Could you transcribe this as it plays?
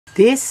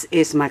This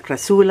is my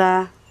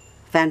Crassula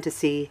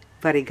Fantasy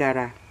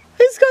Variegata.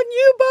 It's got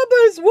new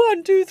bubbers.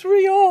 1, 2,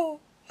 3, oh.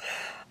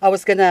 I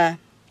was gonna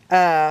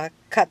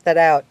cut that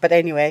out, but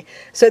anyway.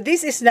 So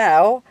this is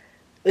now,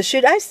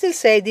 should I still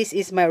say this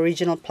is my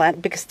original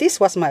plant? Because this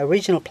was my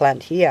original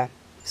plant here.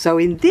 So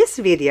in this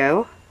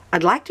video,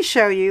 I'd like to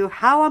show you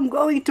how I'm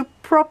going to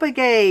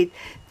propagate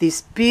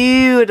this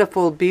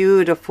beautiful,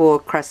 beautiful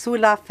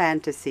Crassula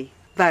Fantasy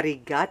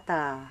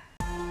Variegata.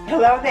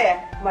 Hello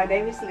there, my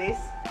name is Liz,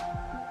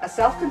 a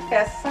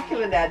self-confessed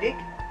succulent addict.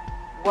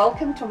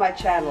 Welcome to my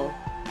channel,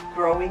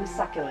 Growing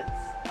Succulents.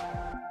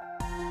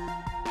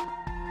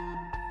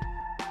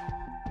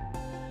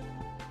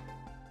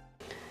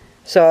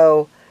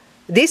 So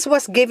this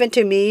was given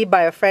to me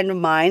by a friend of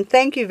mine.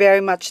 Thank you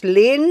very much,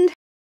 Lynn.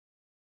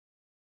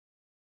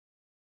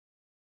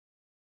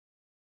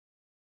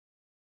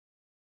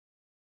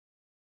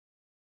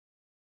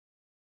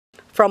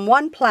 From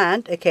one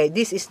plant, okay,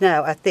 this is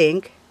now, I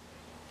think,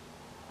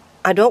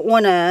 I don't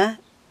want to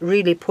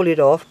really pull it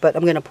off, but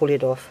I'm going to pull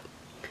it off.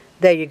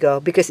 There you go,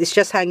 because it's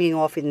just hanging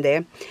off in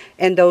there.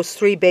 And those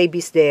 3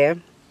 babies there.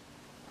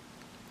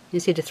 You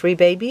see the 3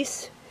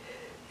 babies?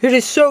 It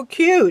is so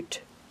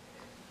cute.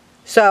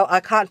 So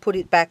I can't put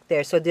it back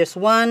there. So there's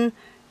 1,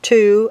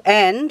 2,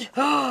 and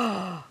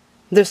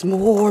there's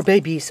more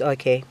babies.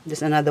 Okay,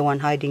 there's another one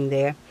hiding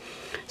there.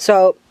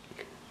 So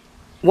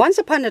once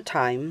upon a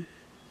time,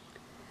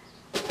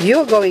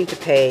 you're going to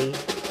pay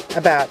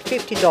about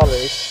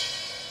 $50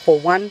 for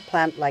one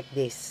plant like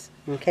this.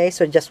 Okay,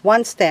 so just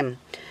one stem,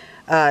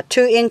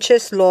 2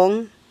 inches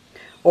long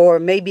or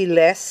maybe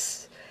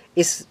less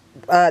is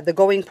the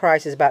going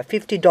price is about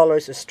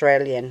 $50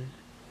 Australian.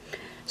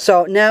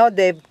 So now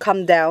they've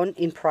come down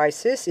in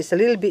prices. It's a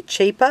little bit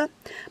cheaper,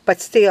 but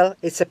still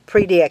it's a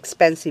pretty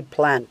expensive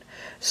plant.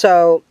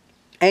 So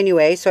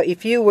anyway, so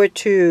if you were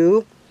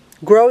to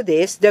grow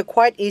this, they're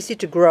quite easy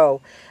to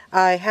grow.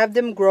 I have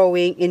them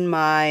growing in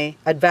my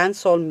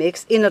advanced soil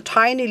mix in a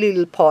tiny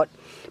little pot,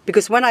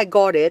 because when I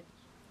got it,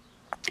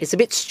 it's a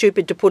bit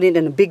stupid to put it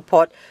in a big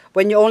pot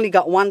when you only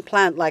got one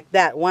plant like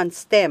that, one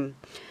stem.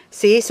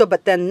 See, so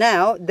but then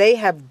now they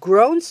have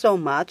grown so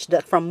much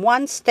that from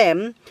one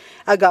stem,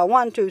 I got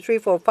 1, 2, 3,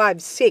 4,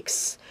 5,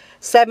 6,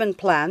 7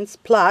 plants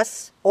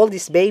plus all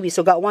these babies.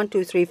 So got 1,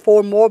 2, 3,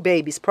 4 more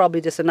babies. Probably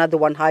there's another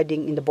one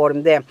hiding in the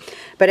bottom there.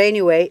 But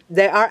anyway,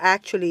 they are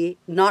actually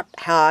not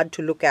hard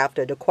to look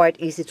after. They're quite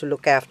easy to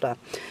look after.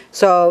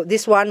 So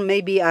this one,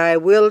 maybe I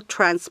will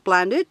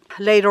transplant it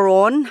later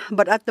on.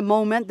 But at the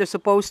moment, they're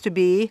supposed to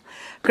be,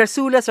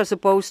 Crassulas are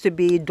supposed to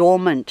be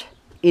dormant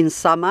in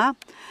summer.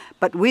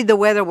 But with the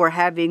weather we're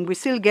having, we're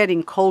still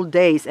getting cold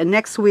days. And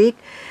next week,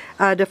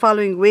 the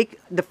following week,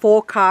 the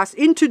forecast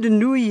into the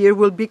new year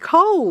will be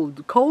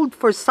cold. Cold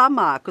for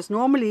summer. Because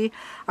normally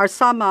our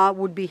summer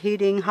would be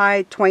hitting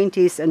high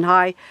 20s and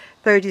high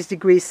 30s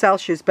degrees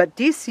Celsius. But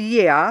this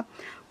year,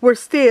 we're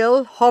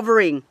still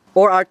hovering.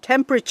 Or our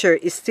temperature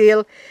is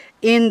still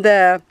in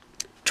the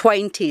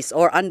 20s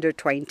or under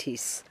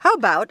 20s. How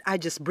about I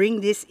just bring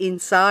this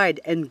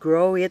inside and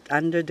grow it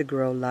under the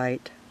grow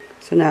light.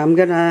 So now I'm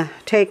gonna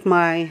take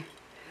my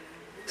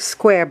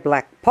square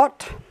black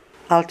pot.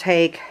 I'll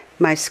take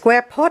my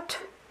square pot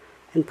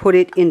and put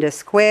it in the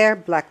square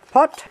black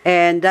pot,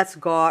 and that's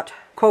got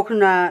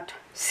coconut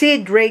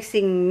seed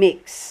racing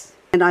mix,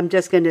 and I'm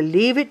just going to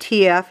leave it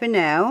here for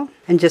now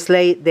and just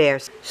lay it there.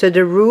 So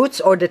the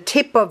roots, or the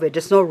tip of it,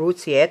 there's no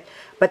roots yet,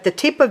 but the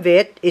tip of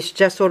it is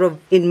just sort of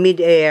in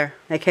mid-air,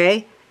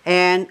 okay?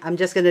 And I'm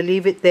just going to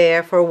leave it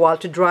there for a while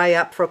to dry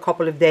up for a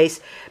couple of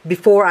days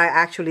before I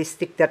actually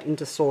stick that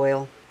into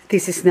soil.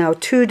 This is now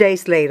 2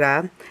 days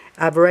later.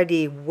 I've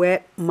already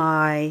wet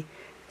my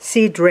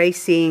seed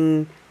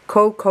racing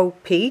cocoa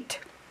peat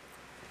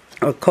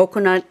or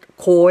coconut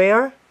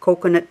coir,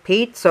 coconut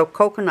peat, so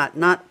coconut,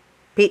 not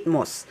peat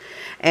moss.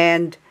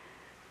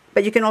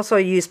 But you can also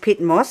use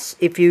peat moss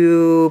if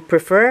you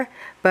prefer.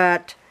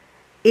 But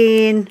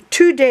in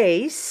 2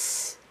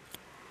 days,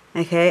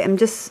 okay, I'm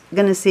just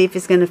gonna see if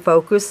it's gonna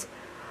focus.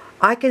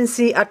 I can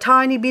see a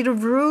tiny bit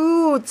of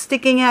root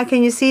sticking out.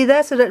 Can you see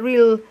that? So that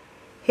real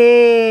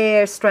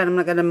hair strand, I'm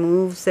not gonna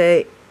move,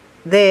 say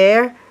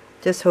there,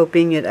 just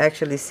hoping you'd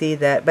actually see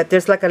that. But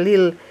there's like a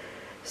little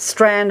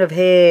strand of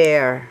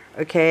hair,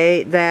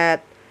 okay,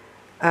 that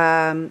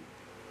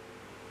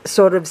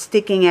sort of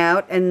sticking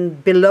out,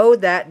 and below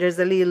that there's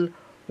a little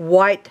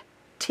white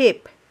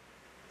tip.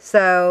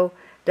 So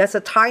that's a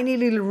tiny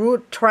little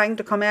root trying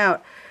to come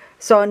out.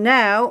 So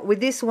now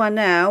with this one,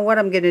 now what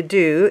I'm gonna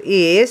do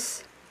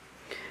is,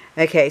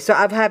 okay, so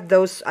I've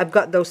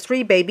got those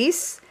 3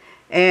 babies,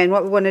 and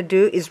what we want to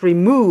do is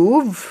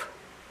remove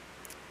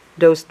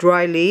those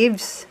dry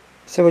leaves.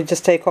 So we'll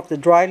just take off the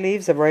dry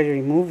leaves. I've already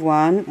removed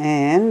one,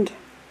 and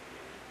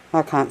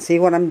I can't see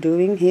what I'm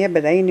doing here,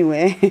 but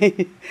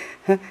anyway.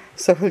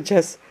 So we'll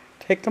just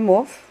take them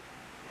off,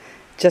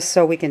 just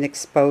so we can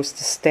expose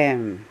the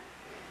stem.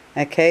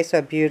 Okay,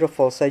 so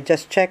beautiful. So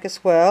just check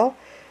as well.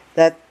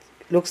 That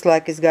looks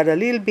like it's got a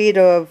little bit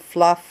of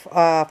fluff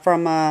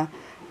from a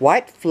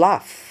white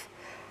fluff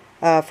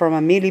from a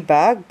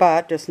mealybug,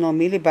 but there's no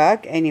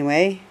mealybug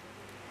anyway.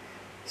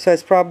 So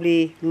it's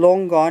probably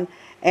long gone.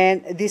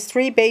 And these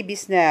 3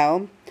 babies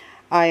now,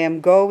 I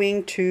am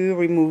going to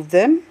remove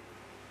them.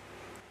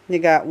 You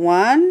got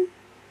 1.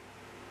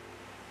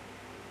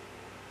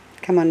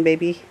 Come on,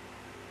 baby.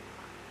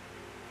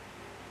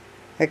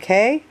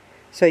 Okay,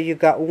 so you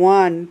got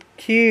 1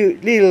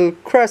 cute little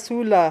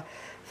Crassula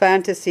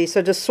Fantasy.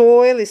 So the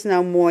soil is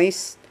now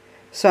moist.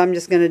 So I'm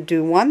just going to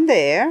do 1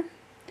 there.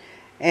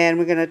 And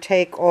we're going to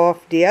take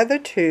off the other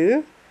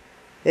 2.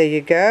 There you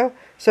go.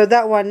 So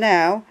that one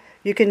now,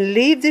 you can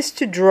leave this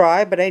to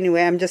dry. But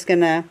anyway, I'm just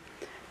going to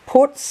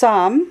put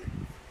some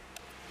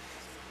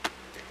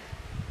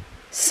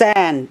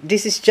sand.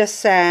 This is just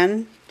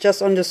sand,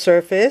 just on the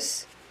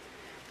surface.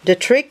 The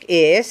trick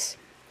is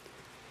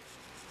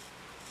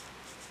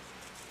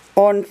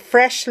on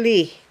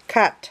freshly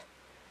cut,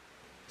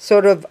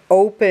 sort of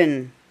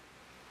open,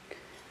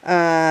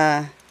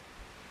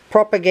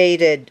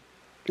 propagated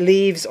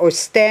leaves or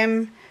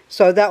stem.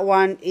 So that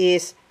one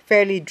is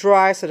fairly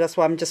dry, so that's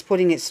why I'm just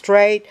putting it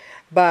straight.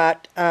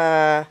 But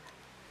the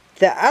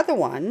other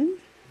one,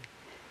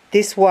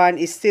 this one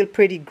is still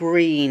pretty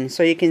green,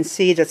 so you can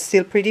see that's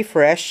still pretty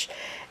fresh.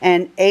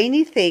 And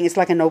anything is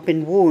like an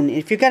open wound.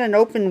 If you got an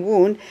open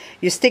wound,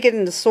 you stick it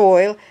in the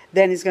soil,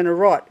 then it's going to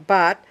rot.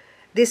 But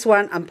this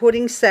one, I'm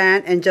putting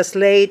sand and just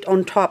lay it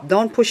on top.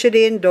 Don't push it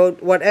in,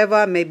 don't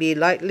whatever, maybe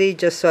lightly,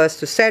 just so as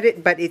to set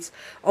it, but it's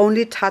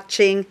only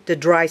touching the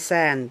dry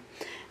sand.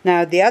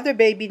 Now the other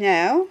baby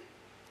now,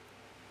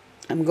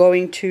 I'm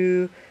going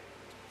to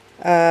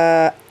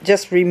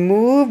just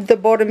remove the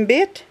bottom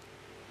bit.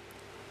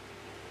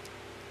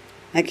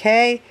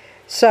 Okay,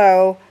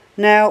 so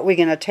now we're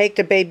going to take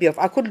the baby off.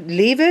 I could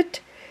leave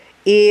it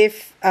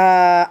if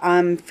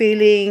I'm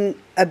feeling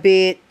a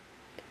bit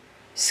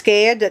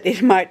scared that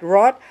it might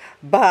rot,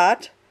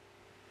 but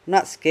I'm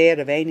not scared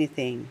of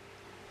anything.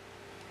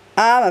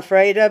 I'm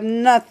afraid of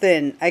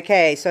nothing.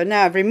 Okay, so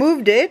now I've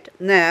removed it.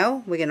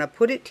 Now we're going to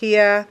put it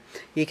here.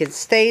 You can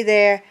stay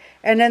there.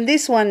 And then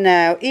this one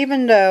now,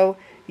 even though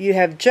you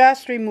have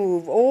just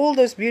removed all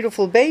those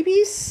beautiful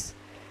babies,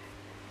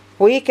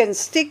 we can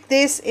stick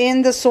this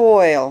in the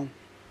soil.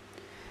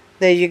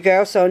 There you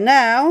go. So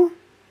now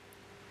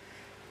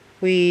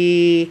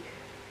we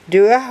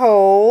do a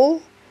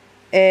hole,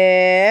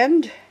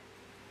 and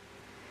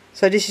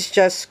so this is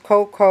just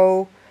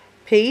cocoa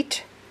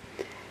peat,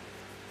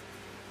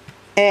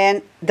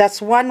 and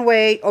that's one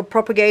way of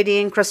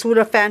propagating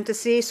Crassula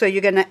Fantasy. So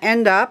you're going to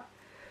end up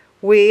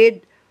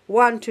with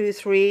 1, 2,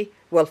 3,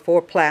 well,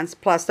 4 plants,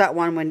 plus that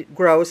one, when it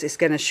grows, is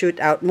going to shoot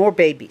out more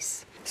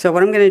babies. So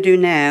what I'm going to do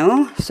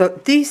now, so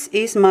this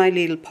is my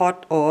little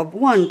pot of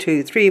 1,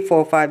 2, 3,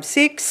 4, 5,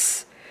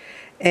 6,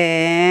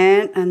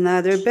 and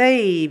another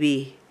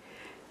baby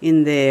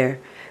in there.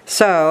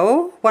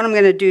 So what I'm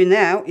going to do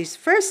now is,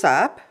 first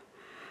up,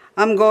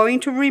 I'm going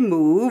to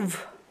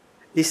remove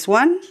this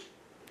one.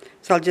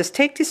 So I'll just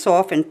take this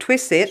off and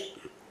twist it,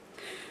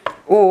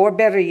 or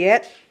better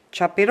yet,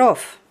 chop it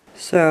off.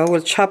 So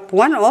we'll chop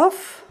one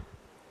off.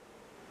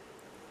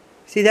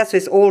 See, that's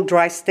it's all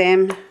dry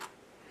stem.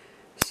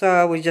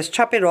 So we just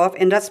chop it off,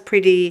 and that's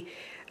pretty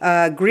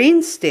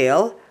green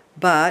still,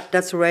 but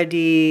that's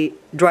already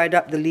dried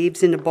up the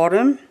leaves in the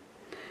bottom.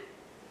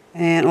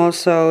 And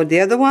also the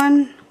other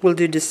one will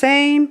do the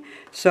same.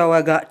 So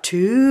I got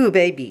 2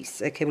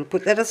 babies. Okay, we'll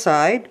put that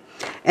aside.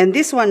 And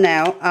this one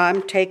now,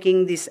 I'm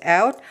taking this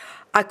out.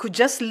 I could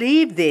just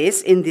leave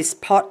this in this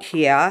pot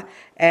here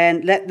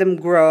and let them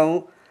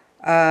grow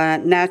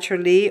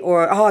naturally,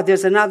 or oh,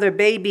 there's another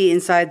baby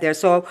inside there,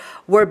 so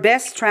we're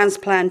best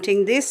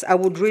transplanting this. I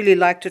would really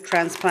like to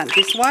transplant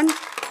this one.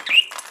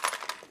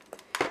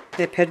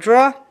 Hey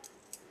Pedro,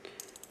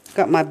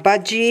 got my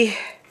budgie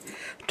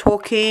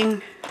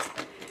talking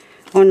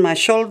on my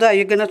shoulder.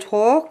 You're gonna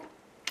talk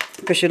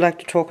because you like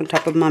to talk on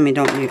top of mommy,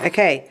 don't you?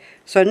 Okay,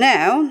 so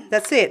now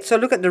that's it. So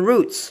look at the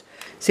roots.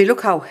 See,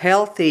 look how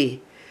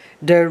healthy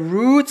the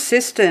root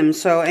system.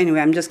 So anyway,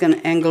 I'm just going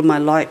to angle my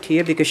light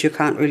here because you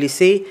can't really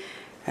see.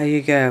 There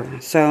you go.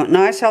 So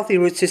nice healthy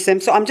root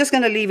system. So I'm just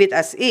going to leave it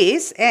as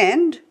is,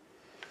 and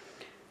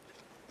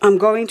I'm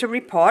going to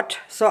repot.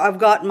 So I've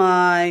got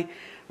my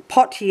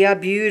pot here,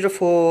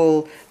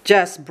 beautiful,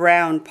 just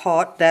brown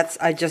pot. That's,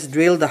 I just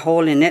drilled a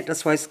hole in it.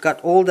 That's why it's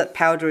got all that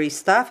powdery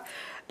stuff.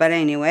 But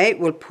anyway,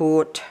 we'll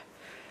put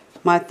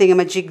my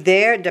thingamajig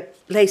there, the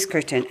lace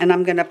curtain, and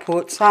I'm going to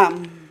put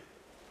some.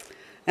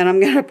 And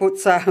I'm going to put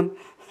some,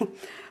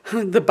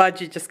 the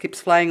budgie just keeps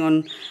flying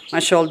on my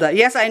shoulder.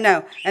 Yes, I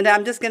know. And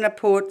I'm just going to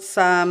put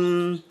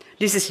some,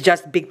 this is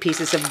just big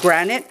pieces of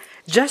granite,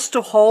 just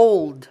to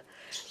hold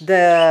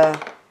the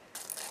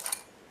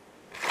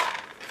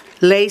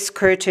lace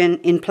curtain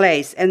in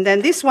place. And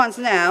then this one's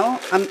now,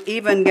 I'm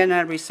even going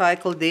to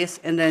recycle this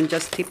and then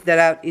just tip that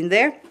out in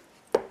there.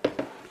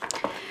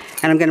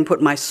 And I'm going to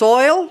put my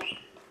soil.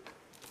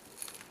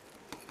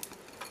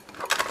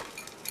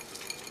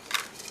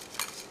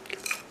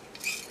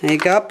 There you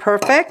go,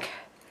 perfect.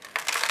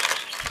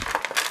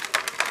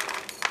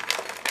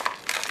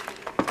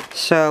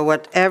 So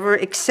whatever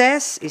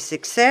excess is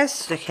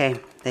excess. Okay,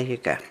 there you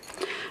go.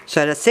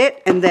 So that's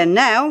it. And then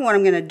now what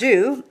I'm going to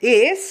do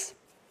is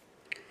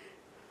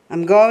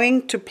I'm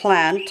going to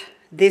plant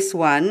this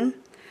one.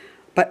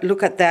 But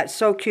look at that,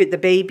 so cute, the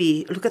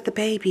baby. Look at the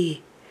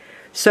baby.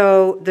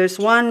 So there's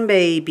one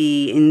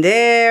baby in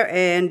there,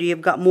 and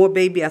you've got more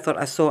baby. I thought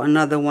I saw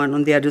another one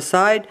on the other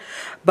side,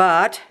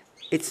 but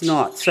it's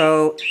not.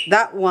 So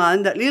that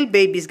one, that little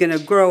baby is going to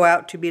grow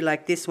out to be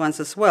like this one's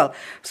as well.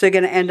 So you're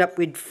going to end up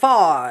with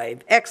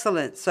 5.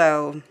 Excellent.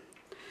 So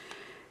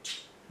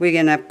we're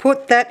going to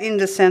put that in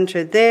the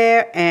center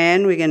there,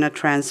 and we're going to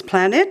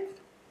transplant it.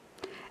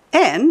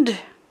 And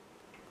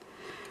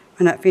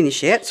we're not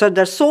finished yet. So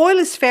the soil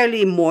is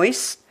fairly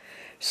moist,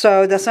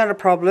 so that's not a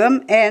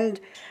problem.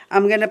 And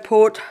I'm going to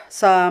put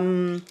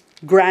some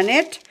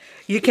granite.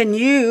 You can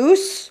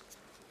use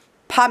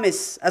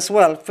pumice as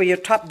well for your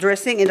top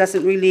dressing. It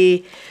doesn't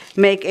really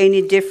make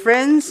any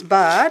difference,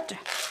 but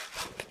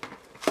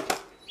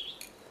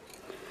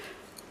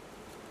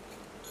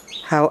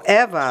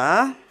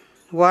however,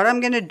 what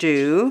I'm going to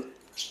do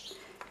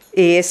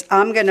is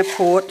I'm going to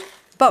put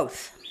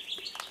both.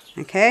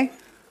 Okay?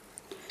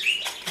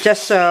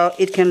 Just so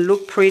it can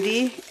look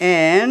pretty,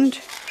 and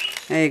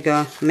there you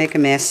go, make a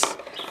mess.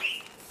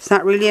 It's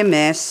not really a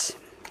mess.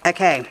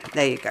 Okay,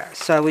 there you go.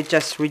 So we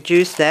just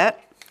reduce that.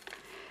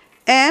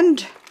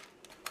 And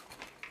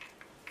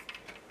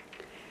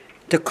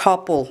the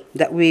couple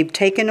that we've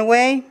taken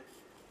away,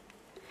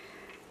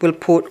 we'll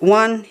put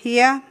one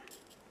here.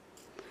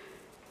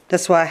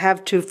 That's why I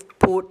have to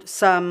put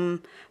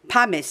some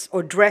pumice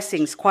or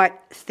dressings quite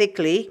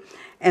thickly.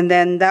 And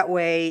then that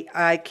way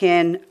I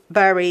can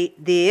bury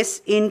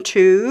this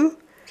into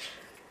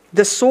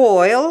the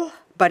soil,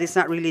 but it's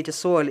not really the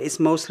soil, it's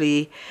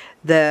mostly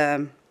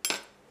the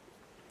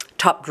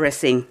top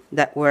dressing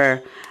that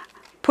we're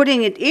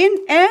putting it in,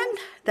 and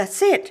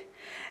that's it.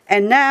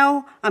 And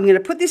now I'm going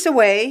to put this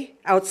away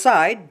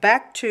outside,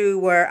 back to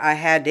where I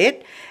had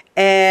it,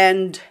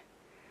 and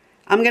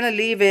I'm going to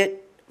leave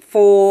it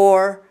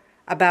for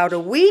about a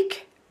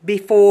week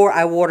before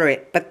I water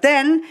it. But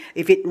then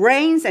if it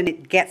rains and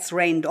it gets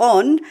rained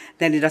on,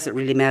 then it doesn't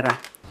really matter.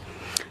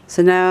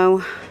 So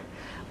now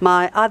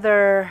my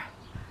other,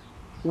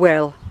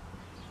 well,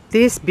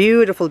 this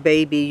beautiful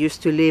baby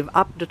used to live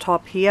up the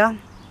top here,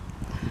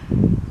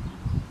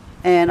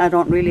 and I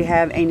don't really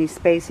have any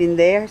space in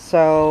there,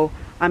 so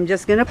I'm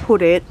just gonna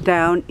put it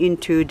down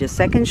into the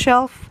second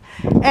shelf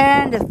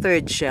and the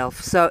third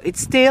shelf. So it's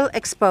still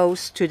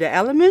exposed to the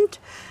element,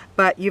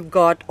 but you've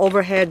got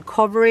overhead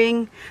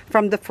covering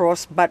from the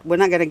frost, but we're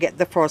not going to get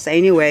the frost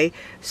anyway.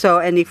 So,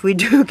 and if we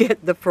do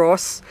get the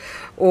frost,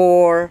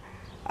 or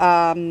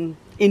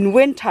in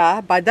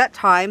winter, by that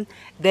time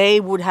they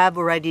would have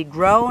already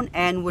grown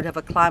and would have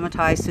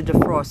acclimatized to the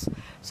frost.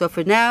 So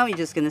for now, you're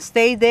just going to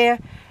stay there,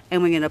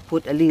 and we're going to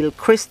put a little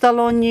crystal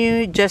on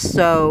you just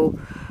so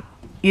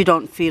you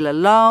don't feel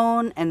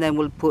alone. And then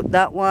we'll put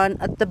that one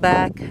at the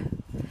back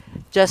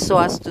just so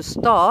as to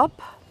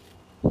stop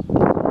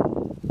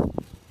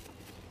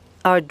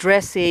our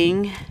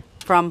dressing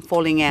from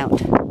falling out.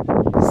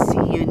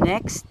 See you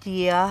next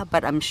year,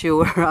 but I'm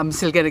sure I'm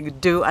still gonna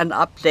do an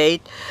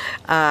update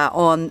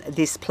on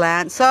this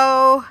plant.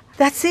 So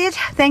that's it.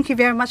 Thank you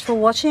very much for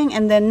watching.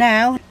 And then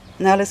now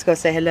let's go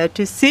say hello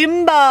to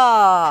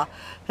Simba.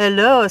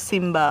 Hello,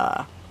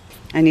 Simba.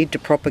 I need to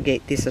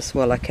propagate this as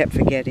well. I kept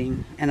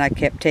forgetting, and I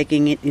kept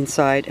taking it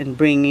inside and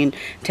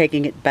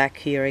taking it back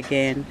here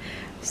again.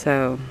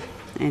 So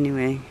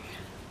anyway,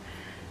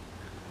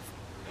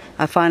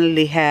 I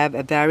finally have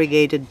a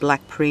variegated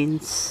black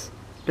prince.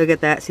 Look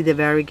at that, see the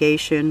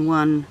variegation,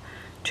 1,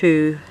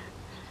 2.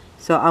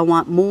 So I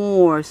want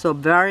more, so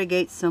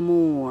variegate some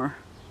more.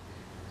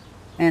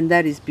 And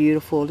that is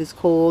beautiful. It's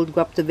called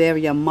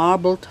Guaptivaria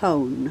Marble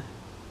Tone.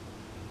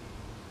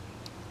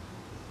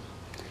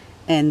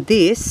 And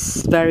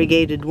this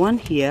variegated one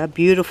here,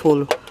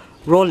 beautiful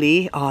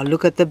Rolly. Oh,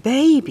 look at the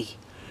baby.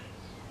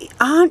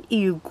 Aren't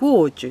you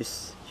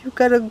gorgeous? You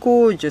got a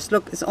gorgeous,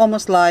 look, it's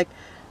almost like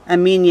a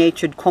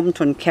miniatured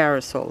Compton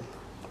carousel.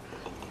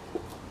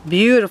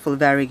 Beautiful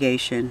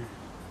variegation.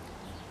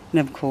 And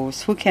of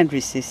course, who can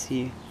resist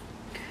you?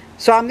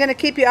 So I'm going to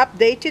keep you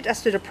updated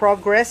as to the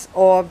progress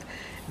of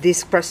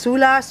this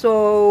Crassula.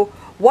 So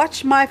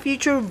watch my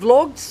future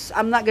vlogs.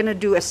 I'm not going to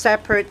do a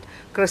separate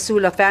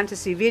Crassula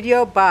fantasy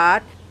video,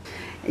 but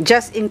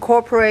just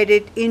incorporate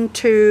it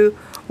into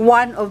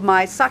one of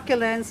my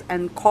succulents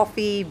and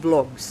coffee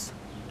vlogs.